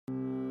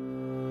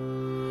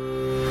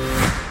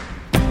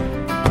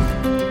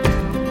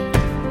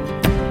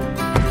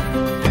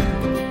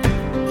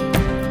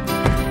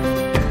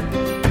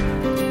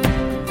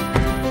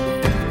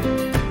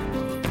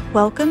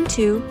Welcome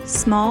to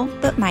Small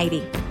But Mighty,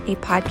 a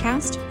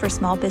podcast for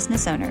small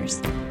business owners.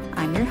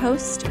 I'm your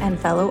host and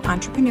fellow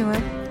entrepreneur,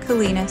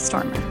 Kalina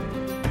Stormer.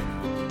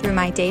 Through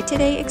my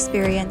day-to-day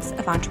experience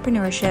of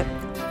entrepreneurship,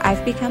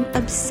 I've become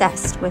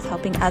obsessed with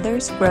helping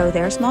others grow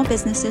their small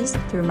businesses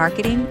through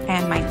marketing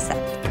and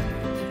mindset.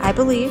 I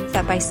believe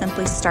that by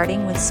simply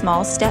starting with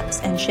small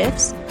steps and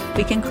shifts,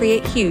 we can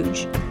create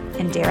huge,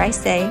 and dare I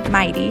say,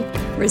 mighty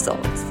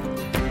results.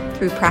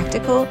 Through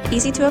practical,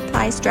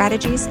 easy-to-apply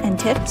strategies and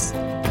tips,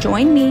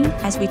 join me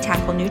as we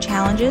tackle new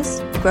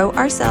challenges, grow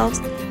ourselves,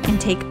 and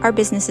take our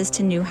businesses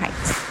to new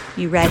heights.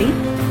 You ready?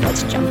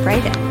 Let's jump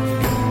right in.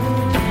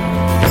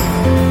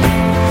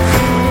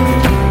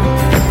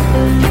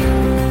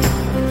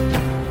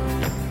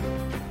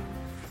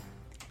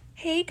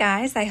 Hey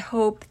guys, I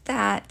hope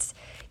that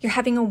you're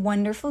having a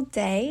wonderful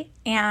day,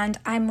 and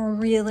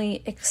I'm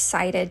really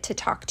excited to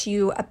talk to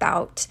you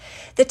about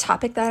the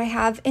topic that I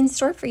have in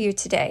store for you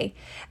today,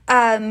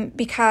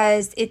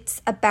 because it's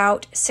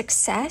about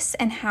success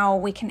and how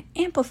we can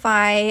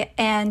amplify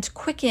and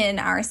quicken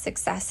our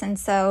success. And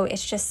so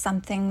it's just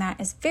something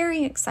that is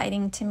very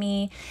exciting to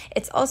me.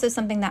 It's also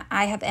something that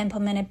I have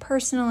implemented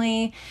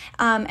personally,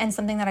 and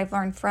something that I've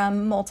learned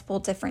from multiple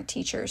different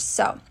teachers.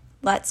 So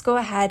let's go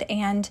ahead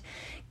and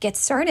get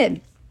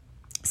started.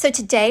 So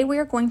today we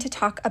are going to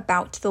talk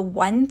about the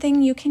one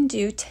thing you can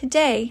do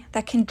today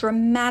that can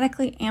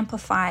dramatically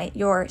amplify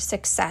your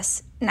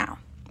success now.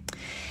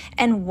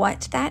 And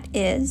what that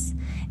is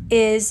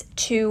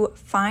to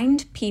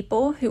find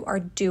people who are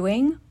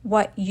doing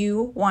what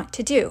you want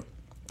to do.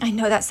 I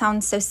know that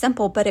sounds so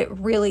simple, but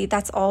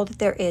that's all that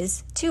there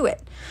is to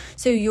it.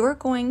 So you're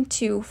going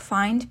to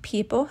find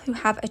people who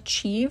have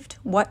achieved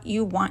what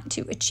you want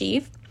to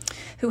achieve,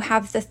 who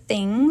have the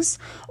things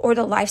or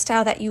the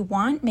lifestyle that you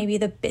want, maybe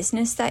the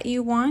business that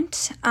you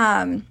want.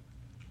 And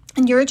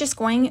you're just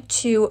going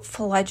to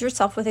flood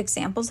yourself with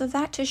examples of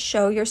that to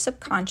show your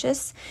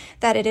subconscious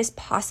that it is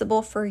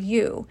possible for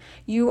you.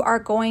 You are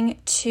going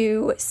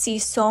to see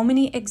so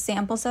many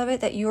examples of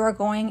it that you are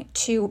going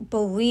to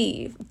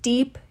believe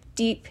deep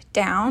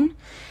down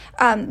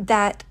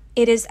that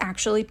it is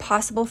actually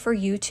possible for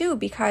you too,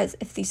 because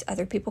if these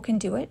other people can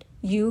do it,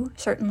 you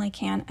certainly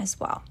can as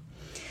well.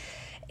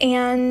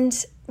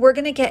 And we're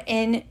going to get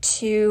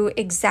into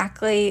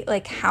exactly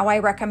how I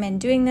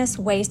recommend doing this,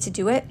 ways to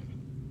do it.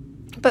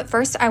 But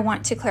first, I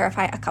want to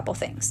clarify a couple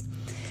things.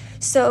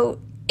 So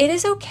it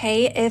is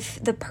okay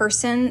if the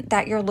person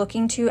that you're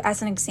looking to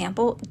as an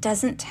example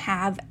doesn't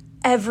have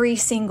every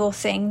single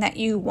thing that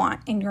you want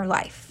in your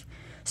life.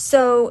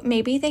 So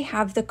maybe they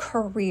have the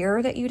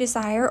career that you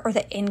desire or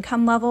the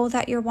income level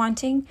that you're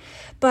wanting,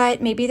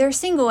 but maybe they're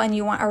single and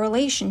you want a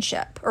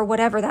relationship or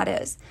whatever that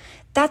is.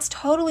 That's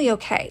totally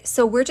okay.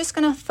 So we're just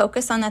going to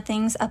focus on the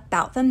things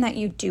about them that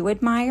you do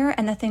admire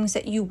and the things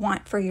that you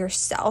want for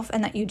yourself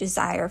and that you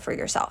desire for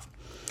yourself.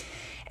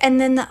 And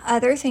then the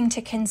other thing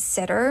to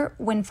consider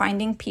when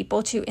finding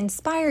people to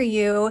inspire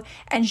you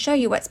and show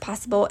you what's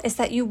possible is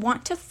that you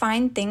want to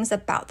find things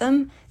about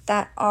them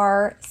that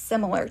are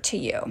similar to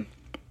you.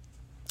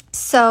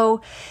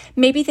 So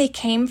maybe they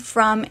came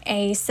from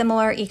a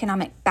similar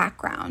economic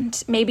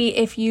background. Maybe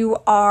if you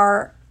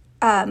are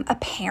a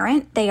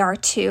parent, they are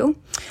too.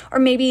 Or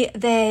maybe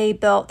they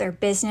built their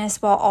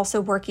business while also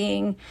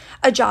working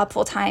a job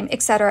full-time,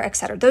 et cetera, et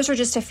cetera. Those are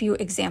just a few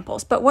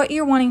examples. But what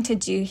you're wanting to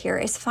do here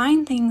is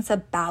find things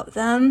about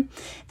them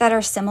that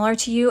are similar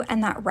to you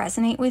and that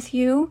resonate with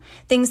you,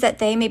 things that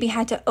they maybe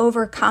had to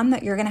overcome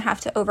that you're going to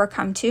have to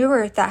overcome too,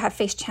 or that have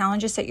faced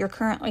challenges that you're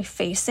currently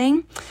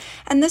facing.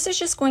 And this is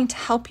just going to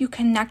help you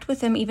connect with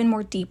them even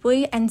more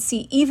deeply and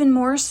see even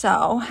more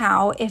so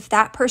how if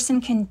that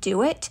person can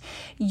do it,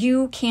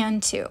 you can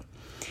too.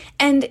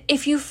 And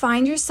if you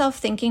find yourself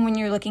thinking when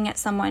you're looking at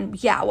someone,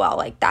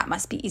 that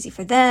must be easy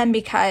for them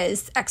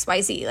because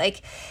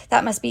XYZ,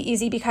 that must be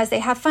easy because they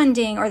have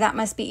funding, or that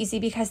must be easy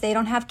because they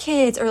don't have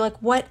kids, or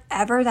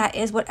whatever that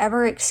is,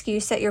 whatever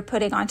excuse that you're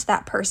putting onto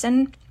that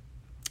person,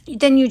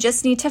 then you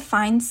just need to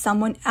find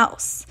someone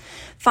else.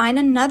 Find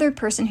another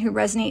person who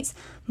resonates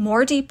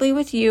more deeply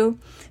with you,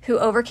 who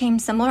overcame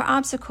similar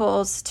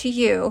obstacles to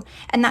you,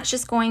 and that's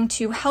just going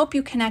to help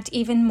you connect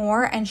even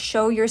more and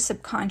show your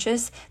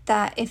subconscious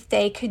that if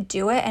they could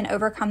do it and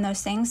overcome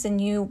those things, then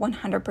you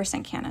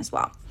 100% can as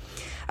well.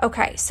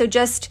 Okay, so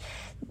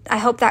I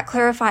hope that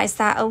clarifies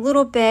that a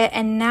little bit,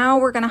 and now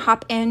we're going to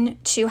hop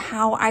into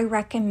how I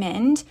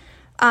recommend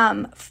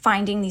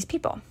finding these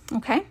people,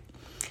 okay?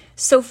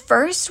 So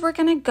first, we're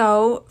going to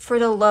go for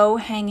the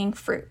low-hanging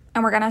fruit,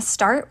 and we're going to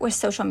start with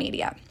social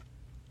media.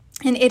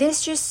 And it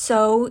is just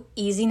so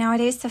easy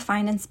nowadays to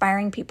find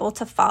inspiring people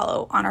to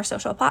follow on our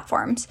social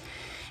platforms.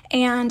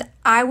 And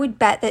I would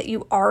bet that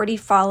you already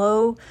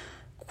follow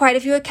quite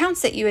a few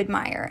accounts that you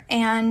admire.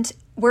 And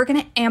we're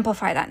going to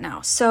amplify that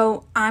now.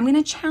 So I'm going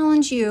to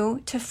challenge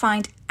you to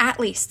find at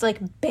least,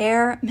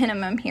 bare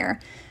minimum here,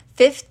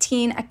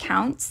 15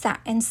 accounts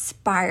that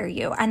inspire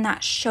you and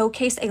that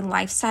showcase a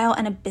lifestyle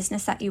and a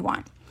business that you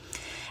want.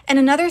 And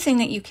another thing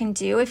that you can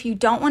do, if you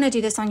don't want to do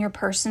this on your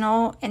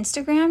personal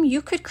Instagram,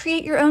 you could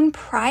create your own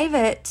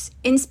private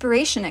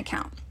inspiration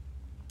account.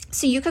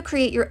 So you could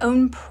create your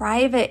own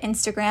private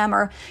Instagram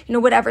or,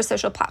 whatever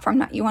social platform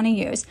that you want to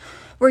use,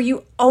 where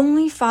you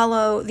only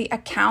follow the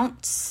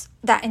accounts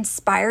that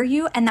inspire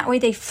you, and that way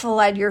they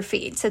flood your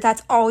feed. So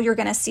that's all you're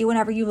going to see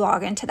whenever you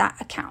log into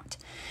that account.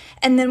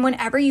 And then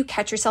whenever you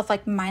catch yourself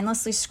like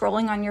mindlessly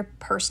scrolling on your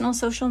personal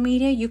social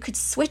media, you could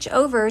switch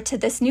over to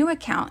this new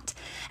account,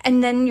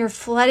 and then you're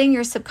flooding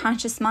your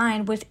subconscious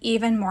mind with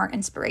even more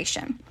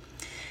inspiration.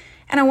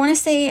 And I want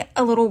to say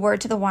a little word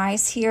to the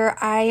wise here.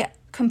 I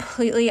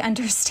completely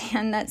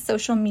understand that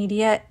social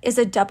media is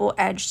a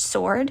double-edged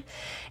sword,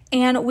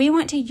 and we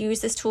want to use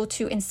this tool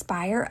to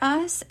inspire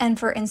us and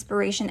for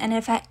inspiration. And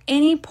if at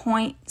any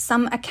point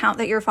some account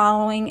that you're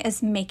following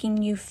is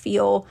making you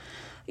feel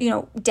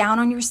down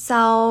on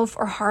yourself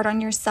or hard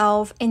on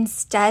yourself,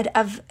 instead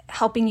of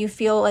helping you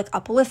feel like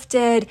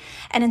uplifted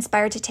and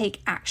inspired to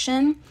take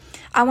action,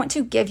 I want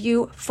to give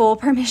you full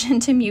permission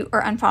to mute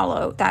or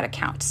unfollow that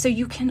account. So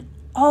you can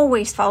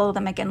always follow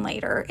them again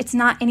later. It's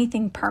not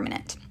anything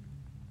permanent.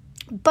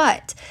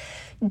 But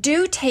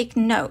do take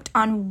note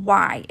on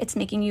why it's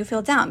making you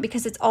feel down,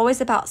 because it's always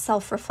about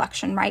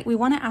self-reflection, right? We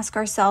want to ask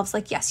ourselves,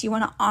 yes, you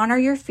want to honor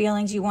your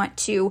feelings. You want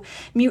to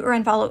mute or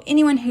unfollow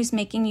anyone who's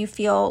making you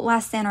feel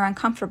less than or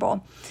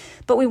uncomfortable.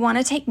 But we want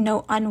to take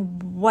note on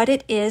what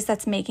it is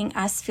that's making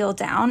us feel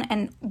down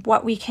and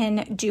what we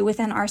can do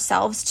within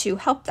ourselves to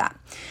help that.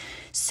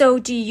 So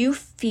do you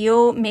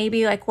feel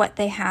maybe like what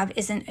they have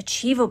isn't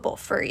achievable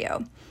for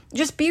you?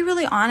 Just be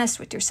really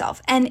honest with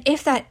yourself. And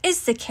if that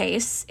is the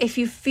case, if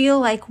you feel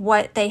like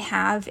what they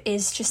have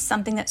is just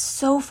something that's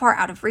so far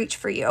out of reach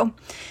for you,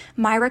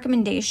 my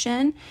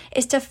recommendation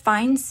is to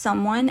find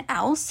someone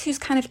else who's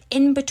kind of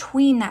in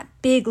between that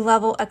big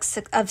level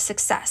of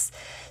success.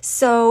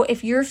 So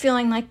if you're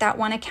feeling like that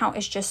one account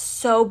is just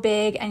so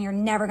big and you're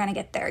never going to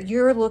get there,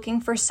 you're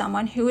looking for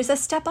someone who is a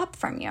step up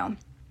from you.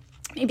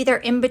 Maybe they're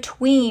in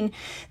between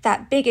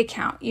that big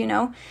account,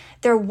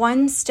 they're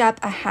one step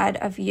ahead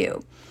of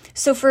you.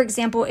 So for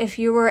example, if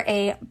you were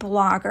a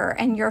blogger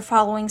and you're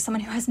following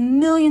someone who has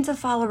millions of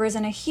followers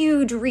and a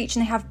huge reach,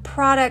 and they have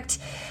product,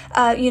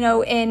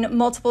 in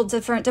multiple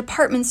different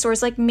department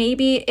stores, like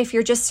maybe if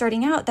you're just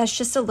starting out, that's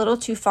just a little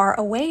too far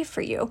away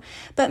for you.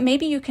 But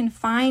maybe you can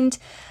find,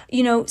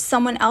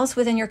 someone else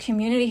within your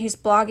community who's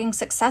blogging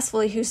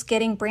successfully, who's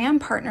getting brand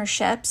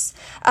partnerships,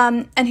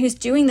 and who's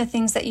doing the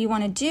things that you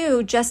want to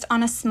do just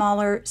on a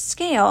smaller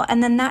scale.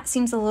 And then that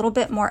seems a little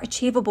bit more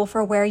achievable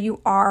for where you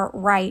are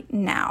right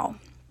now.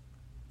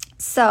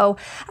 So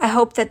I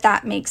hope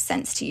that makes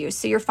sense to you.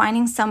 So you're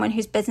finding someone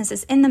whose business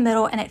is in the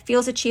middle and it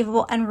feels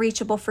achievable and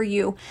reachable for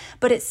you,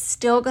 but it's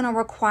still going to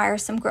require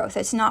some growth.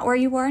 It's not where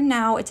you are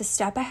now. It's a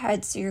step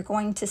ahead. So you're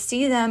going to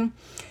see them,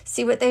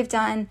 see what they've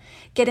done,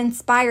 get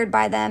inspired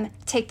by them,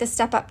 take the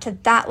step up to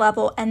that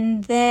level,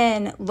 and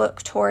then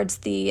look towards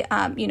the,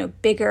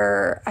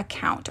 bigger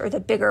account or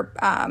the bigger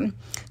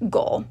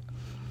goal.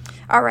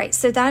 All right,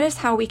 so that is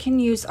how we can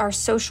use our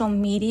social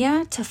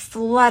media to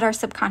flood our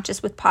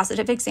subconscious with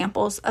positive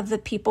examples of the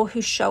people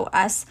who show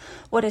us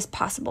what is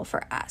possible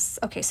for us.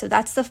 Okay, so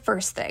that's the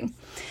first thing.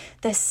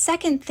 The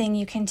second thing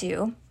you can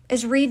do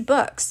is read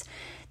books.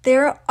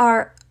 There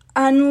are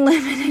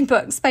unlimited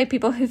books by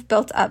people who've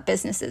built up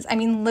businesses. I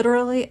mean,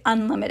 literally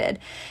unlimited.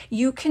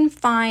 You can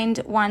find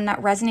one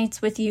that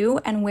resonates with you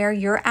and where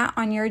you're at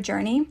on your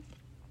journey,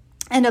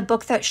 and a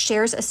book that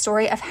shares a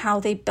story of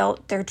how they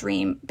built their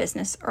dream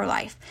business or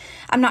life.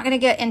 I'm not going to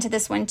get into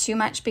this one too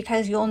much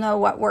because you'll know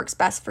what works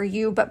best for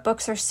you, but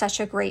books are such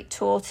a great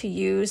tool to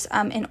use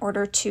in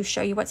order to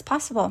show you what's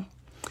possible.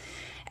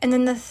 And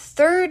then the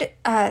third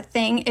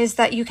thing is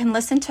that you can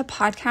listen to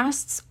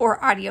podcasts or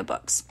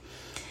audiobooks.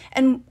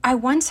 And I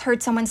once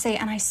heard someone say,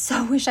 and I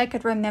so wish I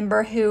could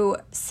remember who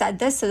said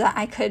this so that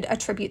I could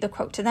attribute the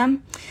quote to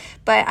them,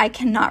 but I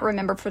cannot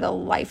remember for the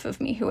life of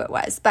me who it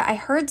was. But I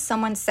heard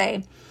someone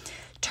say,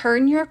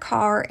 turn your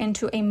car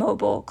into a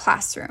mobile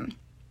classroom.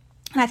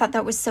 And I thought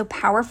that was so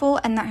powerful,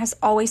 and that has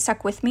always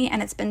stuck with me,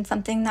 and it's been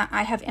something that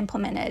I have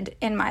implemented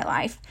in my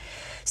life.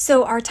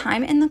 So our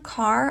time in the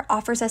car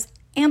offers us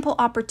ample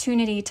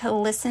opportunity to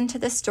listen to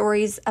the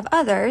stories of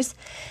others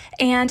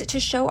and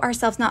to show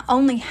ourselves not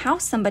only how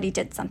somebody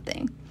did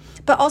something,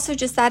 but also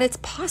just that it's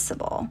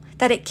possible,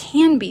 that it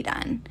can be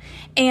done.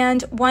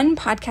 And one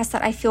podcast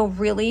that I feel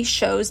really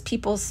shows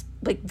people's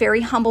very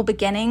humble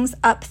beginnings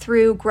up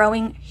through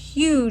growing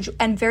huge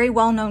and very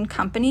well-known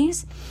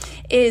companies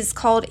is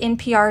called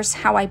NPR's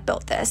How I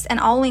Built This. And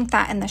I'll link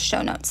that in the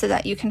show notes so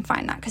that you can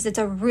find that, because it's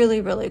a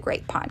really, really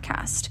great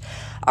podcast.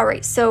 All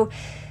right, so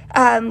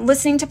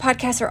listening to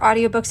podcasts or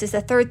audiobooks is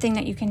the third thing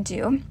that you can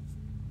do.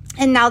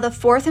 And now the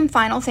fourth and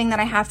final thing that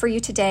I have for you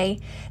today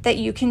that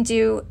you can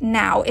do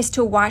now is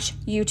to watch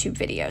YouTube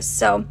videos.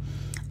 So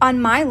on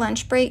my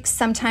lunch breaks,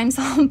 sometimes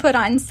I'll put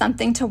on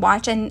something to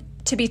watch, and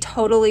to be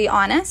totally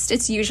honest,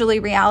 it's usually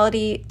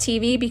reality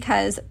TV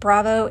because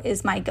Bravo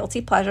is my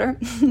guilty pleasure.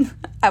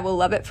 I will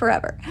love it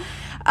forever.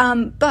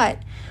 But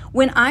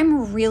when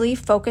I'm really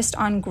focused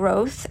on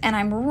growth and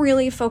I'm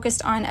really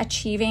focused on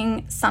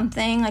achieving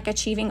something, like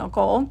achieving a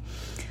goal,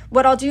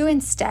 what I'll do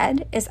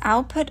instead is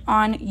I'll put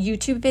on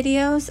YouTube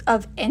videos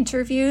of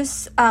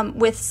interviews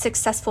with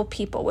successful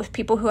people, with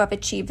people who have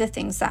achieved the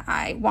things that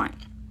I want.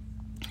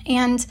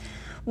 And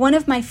one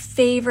of my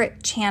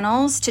favorite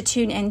channels to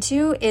tune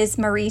into is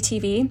Marie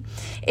TV.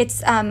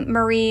 It's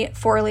Marie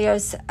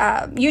Forleo's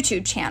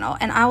YouTube channel,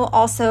 and I will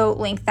also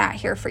link that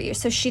here for you.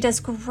 So she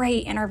does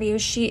great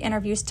interviews. She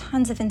interviews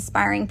tons of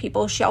inspiring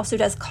people. She also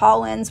does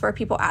call-ins where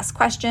people ask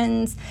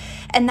questions,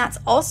 and that's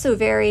also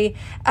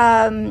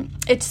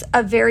it's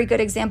a very good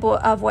example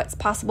of what's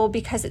possible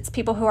because it's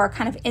people who are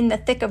kind of in the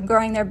thick of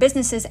growing their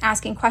businesses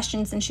asking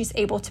questions, and she's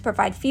able to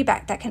provide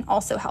feedback that can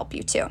also help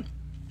you too.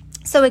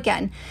 So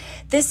again,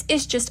 this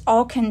is just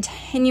all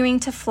continuing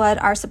to flood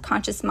our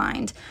subconscious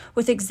mind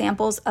with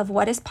examples of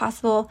what is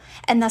possible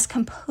and thus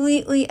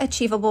completely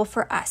achievable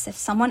for us. If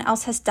someone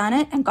else has done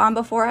it and gone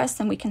before us,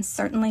 then we can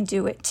certainly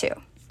do it too.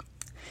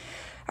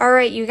 All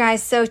right, you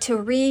guys, so to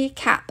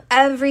recap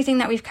everything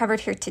that we've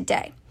covered here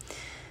today,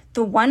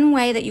 the one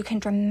way that you can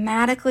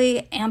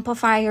dramatically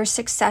amplify your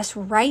success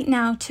right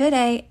now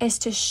today is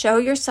to show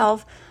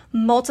yourself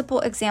multiple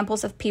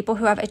examples of people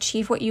who have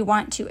achieved what you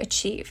want to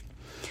achieve.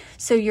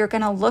 So you're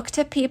going to look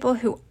to people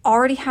who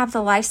already have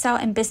the lifestyle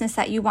and business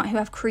that you want, who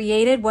have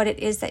created what it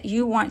is that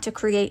you want to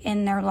create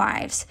in their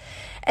lives.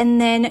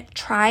 And then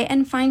try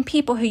and find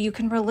people who you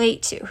can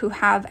relate to, who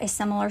have a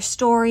similar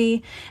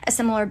story, a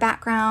similar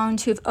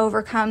background, who've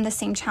overcome the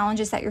same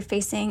challenges that you're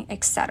facing,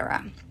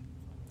 etc.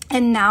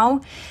 And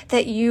now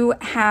that you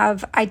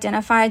have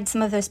identified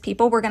some of those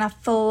people, we're going to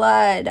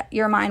flood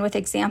your mind with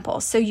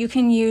examples. So you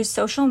can use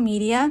social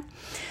media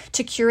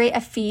to curate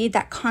a feed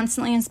that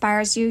constantly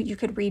inspires you. You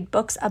could read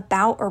books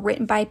about or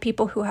written by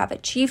people who have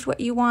achieved what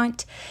you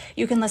want.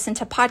 You can listen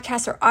to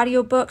podcasts or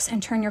audiobooks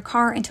and turn your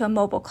car into a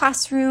mobile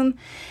classroom.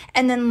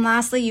 And then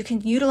lastly, you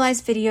can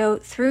utilize video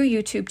through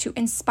YouTube to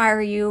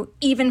inspire you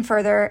even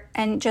further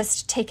and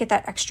just take it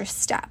that extra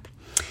step.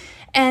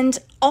 And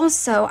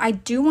also, I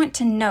do want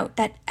to note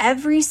that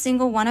every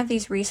single one of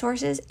these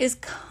resources is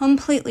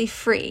completely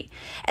free.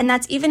 And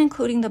that's even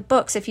including the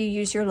books if you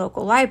use your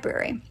local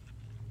library.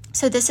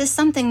 So this is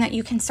something that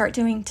you can start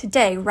doing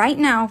today, right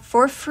now,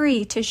 for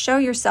free, to show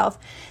yourself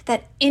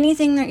that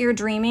anything that you're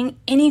dreaming,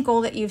 any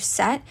goal that you've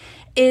set,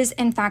 is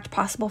in fact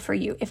possible for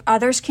you. If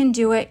others can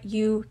do it,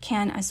 you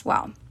can as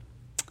well.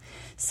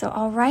 So,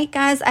 all right,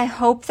 guys, I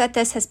hope that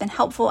this has been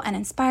helpful and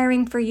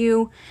inspiring for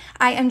you.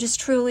 I am just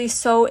truly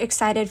so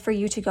excited for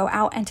you to go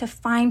out and to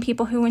find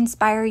people who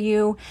inspire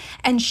you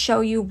and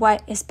show you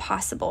what is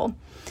possible.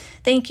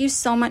 Thank you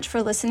so much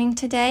for listening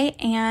today,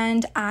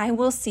 and I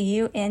will see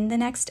you in the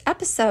next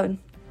episode.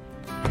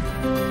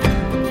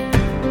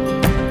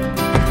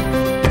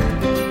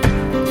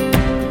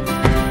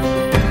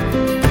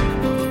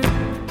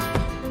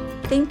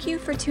 Thank you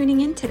for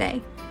tuning in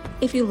today.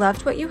 If you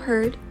loved what you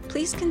heard,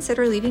 please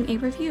consider leaving a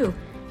review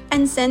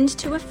and send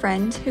to a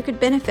friend who could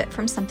benefit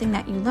from something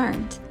that you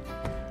learned.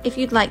 If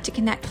you'd like to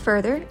connect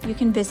further, you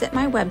can visit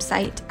my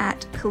website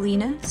at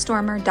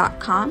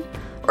kalinastormer.com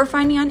or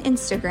find me on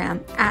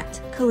Instagram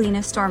at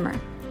kalinastormer.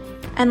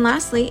 And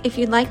lastly, if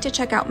you'd like to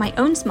check out my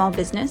own small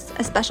business,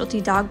 a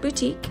specialty dog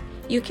boutique,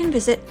 you can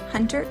visit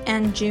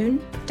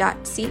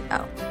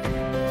hunterandjune.co.